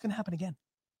out. It's going to happen again.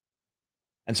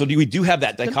 And so we do have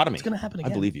that dichotomy. It's going to happen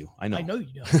again. I believe you. I know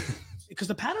you know because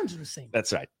the patterns are the same.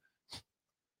 That's right.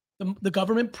 The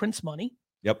government prints money.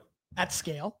 Yep. At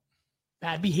scale.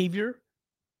 Bad behavior.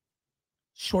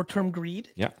 Short-term greed.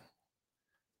 Yeah.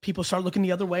 People start looking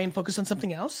the other way and focus on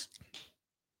something else.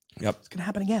 Yep. It's going to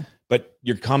happen again. But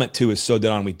your comment too is so dead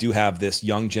on. We do have this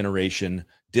young generation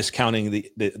discounting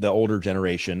the older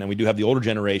generation. And we do have the older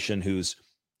generation who's,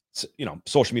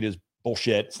 social media is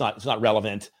bullshit. It's not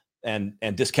relevant and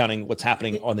discounting what's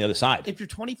happening on the other side. If you're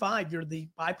 25, you're the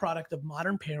byproduct of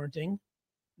modern parenting.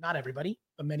 Not everybody,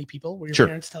 but many people, where your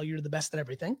parents tell you you're the best at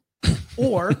everything,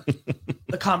 or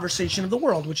the conversation of the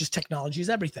world, which is technology is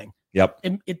everything. Yep.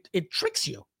 It tricks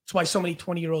you. That's why so many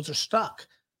 20-year-olds are stuck.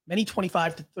 Many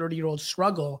 25 to 30-year-olds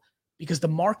struggle because the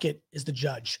market is the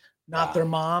judge, not their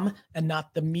mom and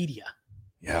not the media.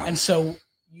 Yeah. And so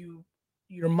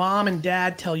your mom and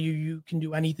dad tell you can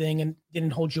do anything and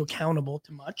didn't hold you accountable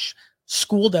to much.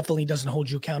 School definitely doesn't hold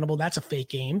you accountable. That's a fake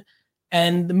game.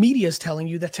 And the media is telling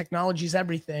you that technology is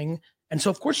everything. And so,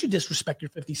 of course, you disrespect your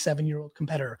 57-year-old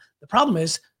competitor. The problem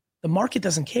is the market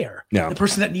doesn't care. No. The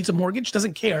person that needs a mortgage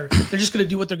doesn't care. They're just going to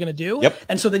do what they're going to do. Yep.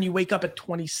 And so then you wake up at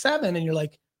 27 and you're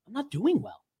like, I'm not doing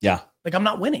well. Yeah. Like, I'm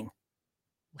not winning.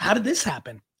 How did this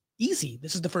happen? Easy.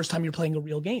 This is the first time you're playing a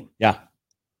real game. Yeah.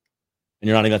 And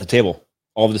you're not even at the table.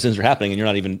 All the decisions are happening and you're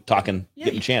not even talking,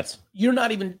 getting a chance. You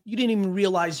didn't even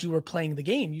realize you were playing the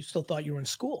game. You still thought you were in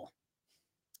school.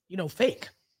 Fake.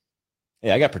 Hey,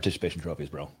 I got participation trophies,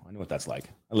 bro. I know what that's like.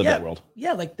 I live that world.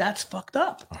 Yeah, like that's fucked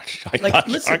up. Like,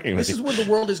 listen, this is when the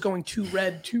world is going too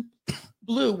red, too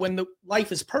blue, when the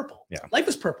life is purple. Yeah. Life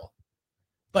is purple.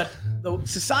 But the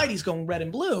society's going red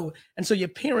and blue. And so you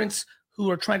have parents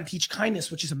who are trying to teach kindness,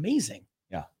 which is amazing.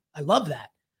 Yeah. I love that.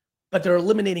 But they're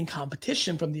eliminating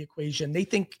competition from the equation. They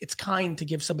think it's kind to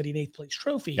give somebody an 8th place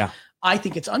trophy. Yeah. I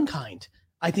think it's unkind.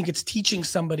 I think it's teaching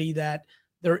somebody that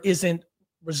there isn't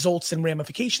results and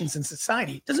ramifications in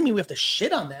society. It doesn't mean we have to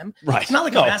shit on them. Right. It's not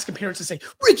like I'm asking parents to say,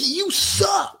 Ricky, you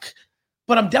suck.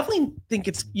 But I'm definitely think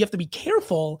you have to be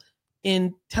careful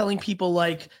in telling people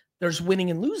like there's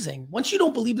winning and losing. Once you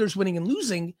don't believe there's winning and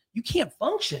losing, you can't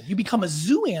function. You become a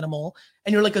zoo animal,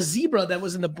 and you're like a zebra that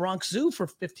was in the Bronx Zoo for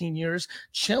 15 years,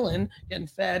 chilling, getting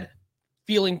fed,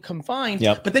 feeling confined.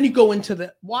 Yep. But then you go into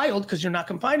the wild because you're not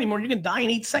confined anymore. You're going to die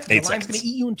in 8 seconds. The lion's going to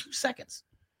eat you in 2 seconds.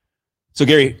 So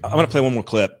Gary, I'm going to play one more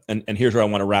clip, and here's where I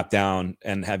want to wrap down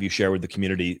and have you share with the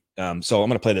community. So I'm going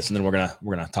to play this, and then we're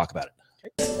gonna talk about it.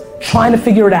 Okay. Trying to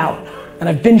figure it out, and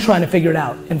I've been trying to figure it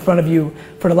out in front of you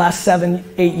for the last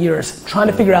 7-8 years. Trying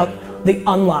to figure out the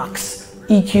unlocks: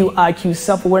 EQ, IQ,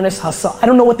 self-awareness, hustle. I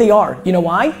don't know what they are. You know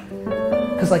why?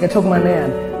 Because like I told my man,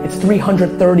 it's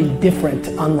 330 different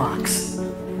unlocks,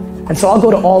 and so I'll go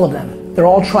to all of them. They're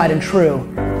all tried and true,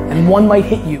 and one might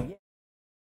hit you.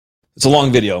 It's a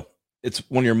long video. It's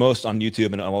one of your most on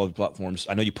YouTube and on all the platforms.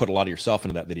 I know you put a lot of yourself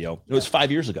into that video. It was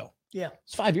 5 years ago. Yeah.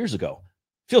 It's 5 years ago.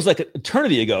 Feels like an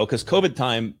eternity ago because COVID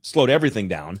time slowed everything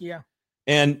down. Yeah.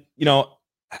 And, you know,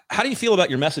 how do you feel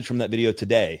about your message from that video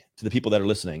today to the people that are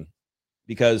listening?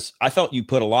 Because I felt you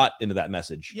put a lot into that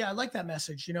message. Yeah, I like that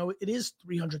message. You know, it is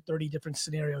 330 different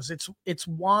scenarios. It's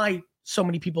why so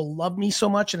many people love me so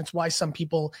much, and it's why some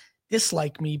people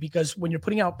dislike me, because when you're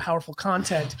putting out powerful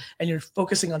content and you're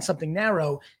focusing on something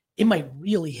narrow, it might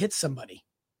really hit somebody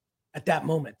at that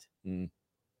moment.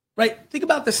 Right? Think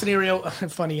about the scenario.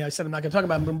 Funny, I said I'm not going to talk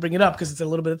about it. I'm going to bring it up because it's a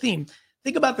little bit of theme.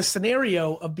 Think about the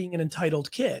scenario of being an entitled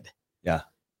kid. Yeah.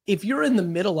 If you're in the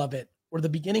middle of it or the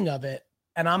beginning of it,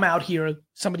 and I'm out here,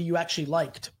 somebody you actually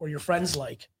liked or your friends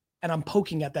like, and I'm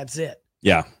poking at that zit.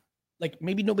 Yeah. Like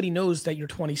maybe nobody knows that you're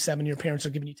 27, your parents are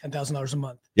giving you $10,000 a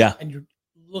month. Yeah. And you're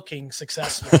looking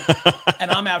successful. And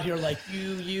I'm out here like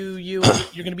you're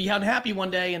going to be unhappy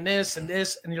one day and this, and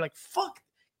you're like, fuck.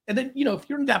 And then, you know, if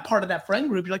you're in that part of that friend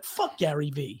group, you're like, fuck Gary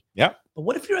V. Yeah. But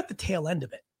what if you're at the tail end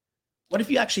of it? What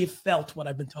if you actually felt what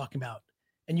I've been talking about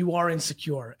and you are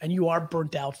insecure and you are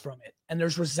burnt out from it and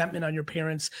there's resentment on your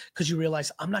parents because you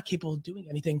realize I'm not capable of doing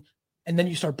anything. And then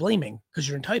you start blaming because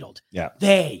you're entitled. Yeah.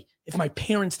 If my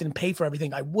parents didn't pay for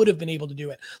everything, I would have been able to do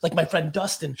it. Like my friend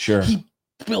Dustin. Sure. He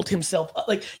built himself up.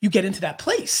 Like you get into that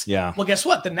place. Yeah. Well, guess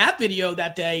what? Then that video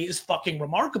that day is fucking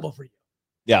remarkable for you.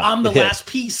 Yeah. I'm the last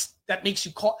piece that makes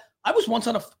you call. I was once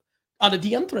on a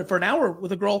DM thread for an hour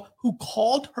with a girl who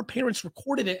called her parents,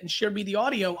 recorded it, and shared me the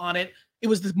audio on it. It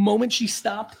was the moment she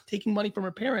stopped taking money from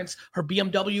her parents, her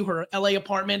BMW, her LA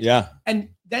apartment. Yeah. And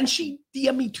then she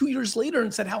DM'd me 2 years later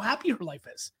and said how happy her life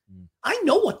is. I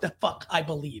know what the fuck I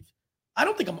believe. I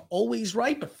don't think I'm always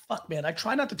right, but fuck, man, I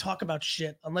try not to talk about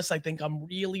shit unless I think I'm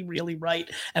really, really right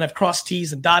and I've crossed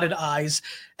T's and dotted I's.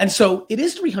 And so it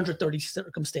is 330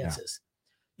 circumstances. Yeah.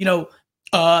 You know,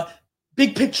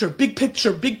 big picture, big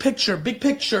picture, big picture, big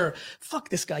picture. Fuck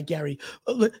this guy, Gary.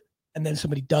 And then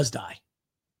somebody does die.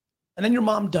 And then your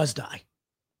mom does die.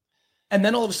 And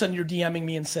then all of a sudden you're DMing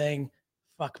me and saying,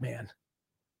 fuck, man,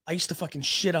 I used to fucking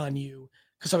shit on you.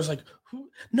 Because I was like,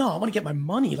 no, I want to get my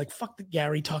money. Like, fuck the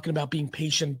Gary talking about being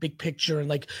patient, big picture, and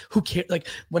like, who cares? Like,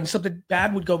 when something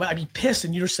bad would go bad, I'd be pissed.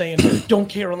 And you're saying, don't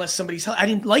care unless somebody's help. I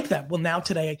didn't like that. Well, now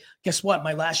today, guess what?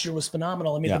 My last year was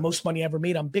phenomenal. I made the most money I ever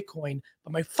made on Bitcoin,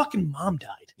 but my fucking mom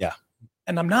died. Yeah.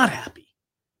 And I'm not happy.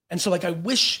 And so like, I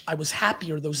wish I was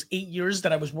happier those 8 years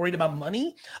that I was worried about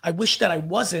money. I wish that I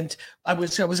wasn't. I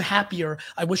was happier.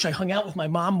 I wish I hung out with my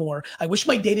mom more. I wish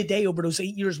my day-to-day over those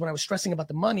 8 years when I was stressing about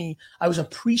the money, I was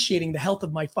appreciating the health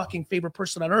of my fucking favorite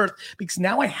person on earth, because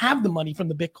now I have the money from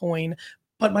the Bitcoin,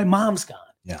 but my mom's gone.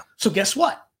 Yeah. So guess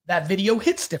what? That video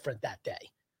hits different that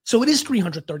day. So it is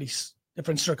 330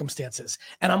 different circumstances.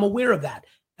 And I'm aware of that.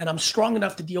 And I'm strong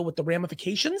enough to deal with the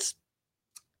ramifications.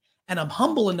 And I'm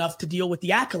humble enough to deal with the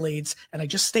accolades, and I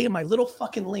just stay in my little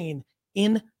fucking lane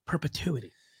in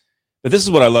perpetuity. But this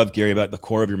is what I love, Gary, about the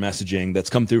core of your messaging that's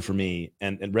come through for me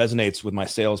and resonates with my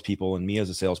salespeople and me as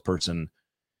a salesperson.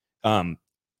 A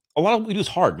lot of what we do is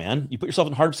hard, man. You put yourself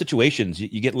in hard situations.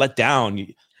 You get let down.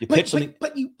 You pitch something.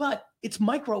 But it's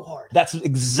micro hard. That's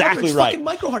exactly right. Fucking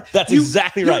micro hard. That's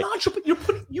exactly right.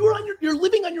 You're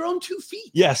living on your own 2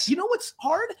 feet. Yes. You know what's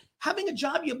hard? Having a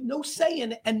job you have no say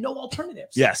in and no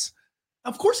alternatives. Yes.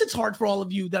 of course it's hard for all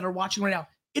of you that are watching right now.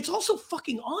 It's also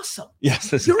fucking awesome. Yes,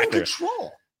 that's you're in exactly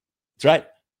control. That's right.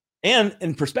 And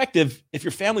in perspective, if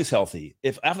your family's healthy,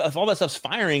 if all that stuff's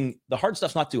firing, the hard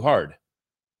stuff's not too hard.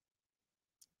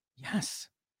 Yes,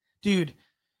 dude.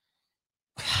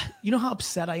 You know how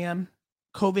upset I am?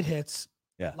 COVID hits.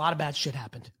 Yeah. A lot of bad shit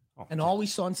happened. And all we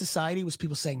saw in society was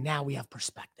people saying, now we have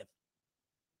perspective.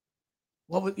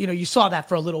 Well, you saw that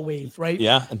for a little wave, right?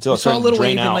 Yeah. Until you saw a little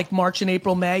wave out. in like March and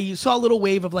April, May. You saw a little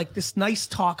wave of like this nice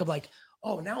talk of like,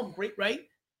 oh, now I'm great, right?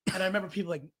 And I remember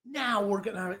people like, now we're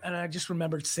going to, and I just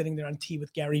remembered sitting there on tea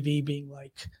with Gary Vee being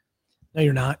like, no,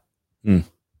 you're not. No,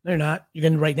 you're not. You're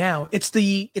going to right now. It's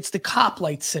the cop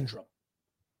light syndrome.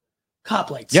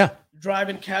 Cop lights. Yeah.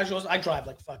 Driving casuals. I drive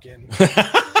like fucking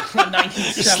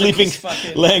 1970s sleeping,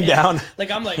 fucking, laying down. Like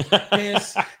I'm like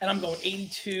this, and I'm going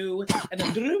 82, and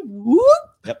then whoop,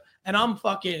 yep. And I'm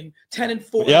fucking 10 and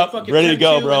 4. Yep, fucking ready to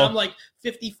go, bro. And I'm like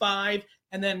 55,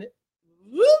 and then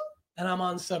whoop, and I'm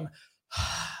on some.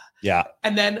 Yeah.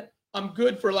 And then I'm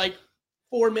good for like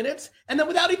 4 minutes, and then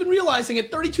without even realizing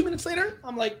it, 32 minutes later,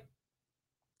 I'm like,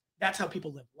 that's how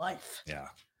people live life. Yeah.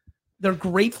 They're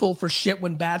grateful for shit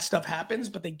when bad stuff happens,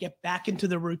 but they get back into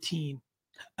the routine.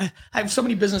 I have so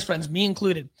many business friends, me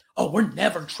included. Oh, we're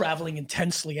never traveling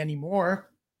intensely anymore.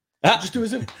 Just do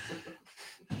it.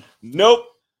 Nope.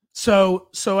 So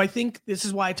I think this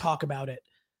is why I talk about it.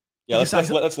 Yeah,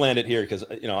 let's land it here because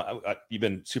you've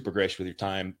been super gracious with your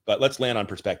time, but let's land on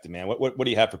perspective, man. What do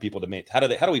you have for people to make? How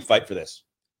do we fight for this?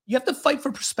 You have to fight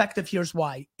for perspective. Here's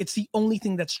why. It's the only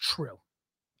thing that's true.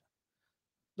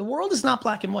 The world is not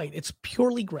black and white. It's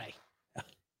purely gray.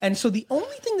 And so the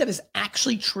only thing that is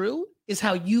actually true is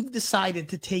how you've decided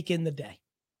to take in the day.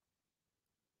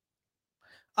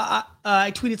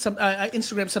 I tweeted I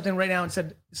Instagrammed something right now and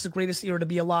said, it's the greatest era to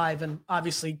be alive. And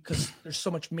obviously, because there's so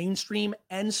much mainstream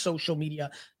and social media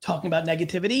talking about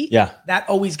negativity, that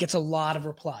always gets a lot of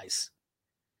replies.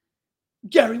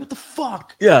 Gary, what the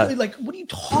fuck? Yeah. Like, what are you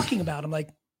talking about? I'm like,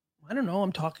 I don't know.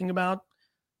 I'm talking about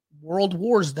world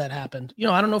wars that happened.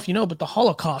 I don't know if you know, but the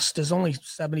Holocaust is only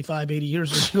 75, 80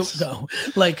 years ago.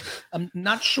 Like, I'm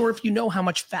not sure if you know how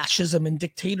much fascism and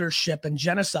dictatorship and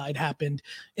genocide happened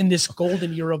in this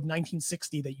golden year of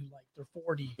 1960 that you liked, or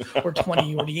 40 or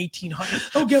 20 or the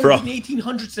 1800s. Oh, Gary, in the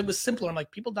 1800s, it was simpler. I'm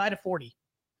like, people died at 40.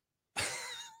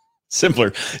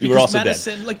 Simpler. You were also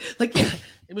medicine, dead. Like yeah,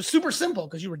 it was super simple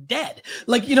because you were dead.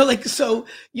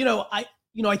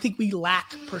 I think we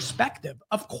lack perspective.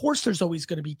 Of course, there's always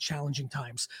going to be challenging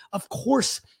times. Of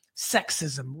course,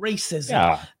 sexism,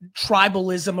 racism,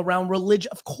 tribalism around religion.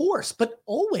 Of course, but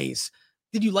always.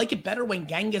 Did you like it better when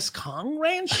Genghis Khan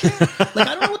ran shit? Like,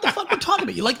 I don't know what the fuck we're talking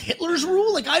about. You liked Hitler's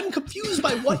rule? Like, I'm confused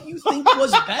by what you think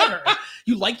was better.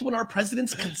 You liked when our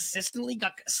presidents consistently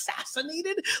got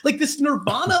assassinated? Like, this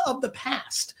nirvana of the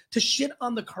past to shit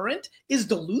on the current is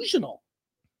delusional.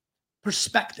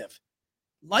 Perspective.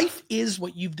 Life is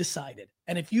what you've decided.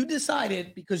 And if you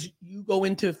decided because you go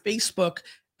into Facebook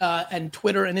and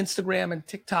Twitter and Instagram and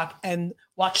TikTok and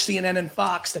watch CNN and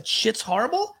Fox that shit's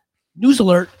horrible, news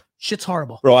alert, shit's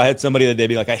horrible. Bro, I had somebody that day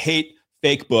be like, I hate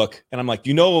fake book. And I'm like,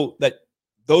 you know that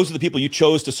those are the people you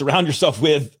chose to surround yourself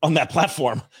with on that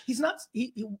platform. He's not,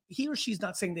 he or she's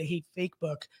not saying they hate fake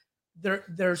book.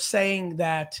 They're saying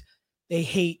that they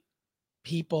hate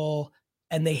people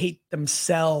and they hate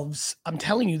themselves. I'm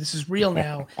telling you, this is real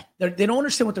now. They don't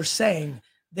understand what they're saying.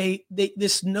 They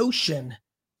this notion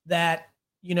that,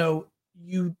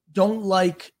 you don't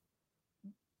like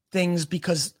things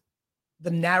because the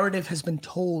narrative has been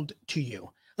told to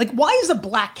you. Like, why is a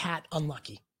black cat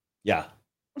unlucky? Yeah.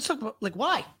 Let's talk about, like,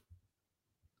 why?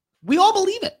 We all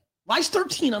believe it. Why is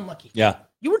 13 unlucky? Yeah.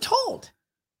 You were told.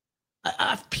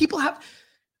 People have...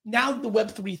 Now the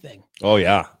Web3 thing. Oh,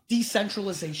 yeah.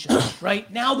 Decentralization,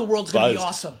 right? Now the world's going to be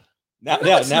awesome. Now,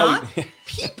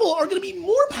 People are going to be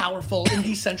more powerful in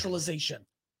decentralization.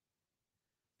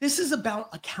 This is about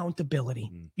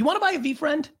accountability. You want to buy a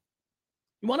VFriend?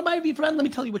 You want to buy a VFriend? Let me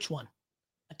tell you which one.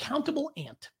 Accountable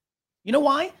Ant. You know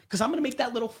why? Because I'm going to make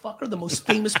that little fucker the most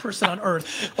famous person on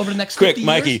earth over the next 50 years.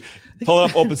 Mikey, pull up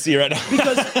OpenSea right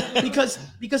now.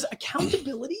 because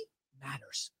accountability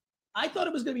matters. I thought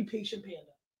it was going to be Patient Panda.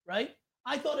 Right?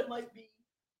 I thought it might be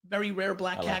very rare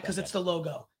black cat because it's the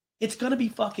logo. It's going to be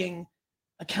fucking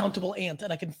Accountable Ant.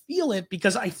 And I can feel it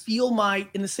because I feel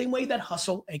in the same way that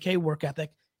hustle, aka work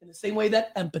ethic, in the same way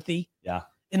that empathy. Yeah.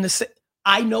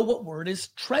 I know what word is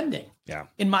trending. Yeah.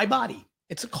 In my body.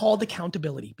 It's called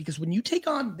accountability because when you take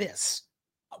on this,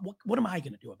 what am I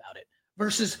going to do about it?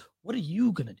 Versus what are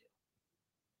you going to do?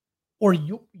 or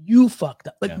you fucked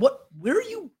up. Like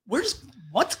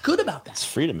what's good about that? It's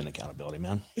freedom and accountability,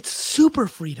 man. It's super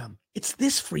freedom. It's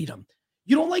this freedom.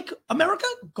 You don't like America?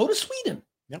 Go to Sweden.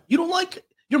 Yep. You don't like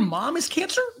your mom is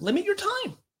cancer? Limit your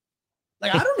time.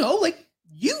 Like, I don't know. Like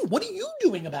what are you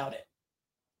doing about it?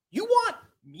 You want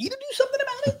me to do something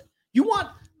about it? You want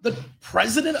the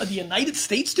president of the United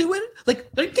States to do it?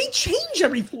 Like they change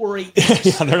every 4 or 8 years.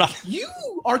 Yeah, they're not. You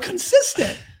are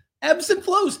consistent. Ebbs and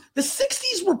flows. The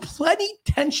 60s were plenty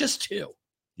tensious too.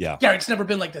 Yeah. Gary, it's never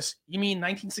been like this. You mean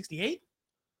 1968?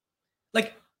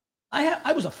 Like,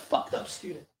 I was a fucked up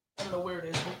student. I don't know where it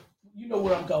is, but you know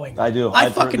where I'm going. I do. I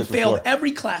fucking failed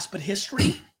every class but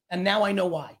history, and now I know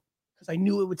why. Because I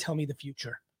knew it would tell me the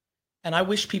future. And I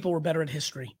wish people were better at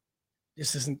history.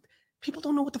 People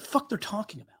don't know what the fuck they're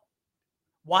talking about.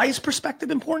 Why is perspective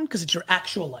important? Because it's your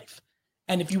actual life.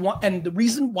 And the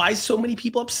reason why so many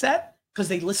people upset, because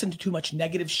they listen to too much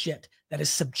negative shit that is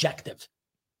subjective.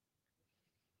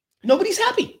 Nobody's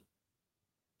happy.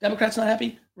 Democrats not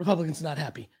happy. Republicans not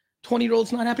happy.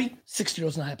 20-year-olds not happy.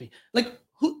 60-year-olds not happy.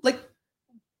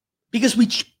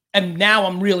 Because and now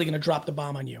I'm really going to drop the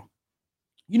bomb on you.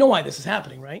 You know why this is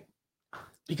happening, right?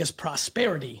 Because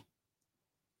prosperity,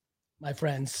 my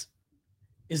friends,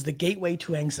 is the gateway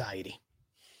to anxiety.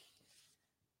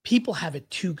 People have it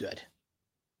too good.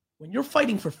 When you're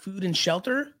fighting for food and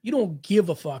shelter, you don't give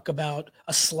a fuck about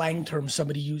a slang term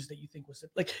somebody used that you think was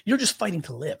like, you're just fighting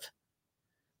to live.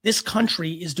 This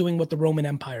country is doing what the Roman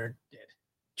Empire did.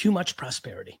 Too much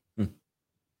prosperity.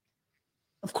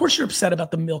 Of course you're upset about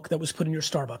the milk that was put in your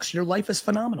Starbucks. Your life is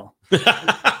phenomenal.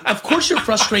 Of course you're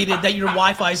frustrated that your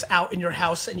Wi-Fi's out in your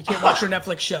house and you can't watch your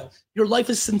Netflix show. Your life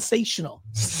is sensational.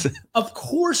 Of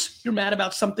course you're mad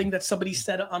about something that somebody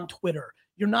said on Twitter.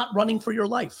 You're not running for your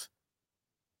life.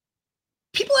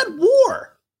 People had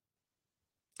war.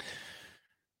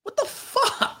 What the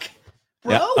fuck,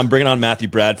 bro? Yeah, I'm bringing on Matthew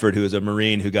Bradford, who is a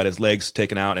Marine who got his legs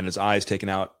taken out and his eyes taken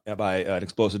out by an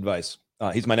explosive device.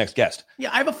 He's my next guest.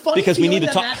 Yeah, I have a funny because feeling we need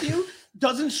to that Matthew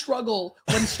doesn't struggle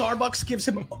when Starbucks gives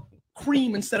him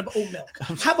cream instead of oat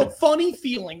milk. Have a funny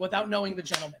feeling without knowing the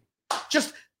gentleman.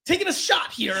 Just taking a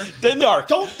shot here. The dark.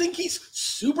 Don't think he's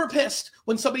super pissed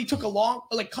when somebody took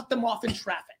cut them off in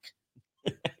traffic.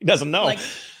 He doesn't know. Like,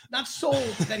 not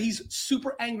sold that he's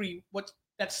super angry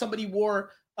that somebody wore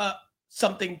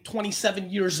something 27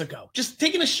 years ago. Just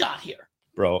taking a shot here.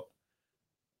 Bro.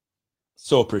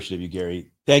 So appreciative of you,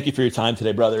 Gary. Thank you for your time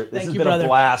today, brother. This has been a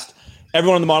blast.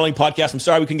 Everyone on the Modeling Podcast, I'm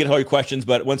sorry we couldn't get all your questions,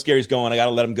 but once Gary's going, I got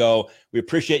to let him go. We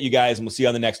appreciate you guys, and we'll see you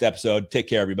on the next episode. Take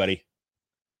care, everybody.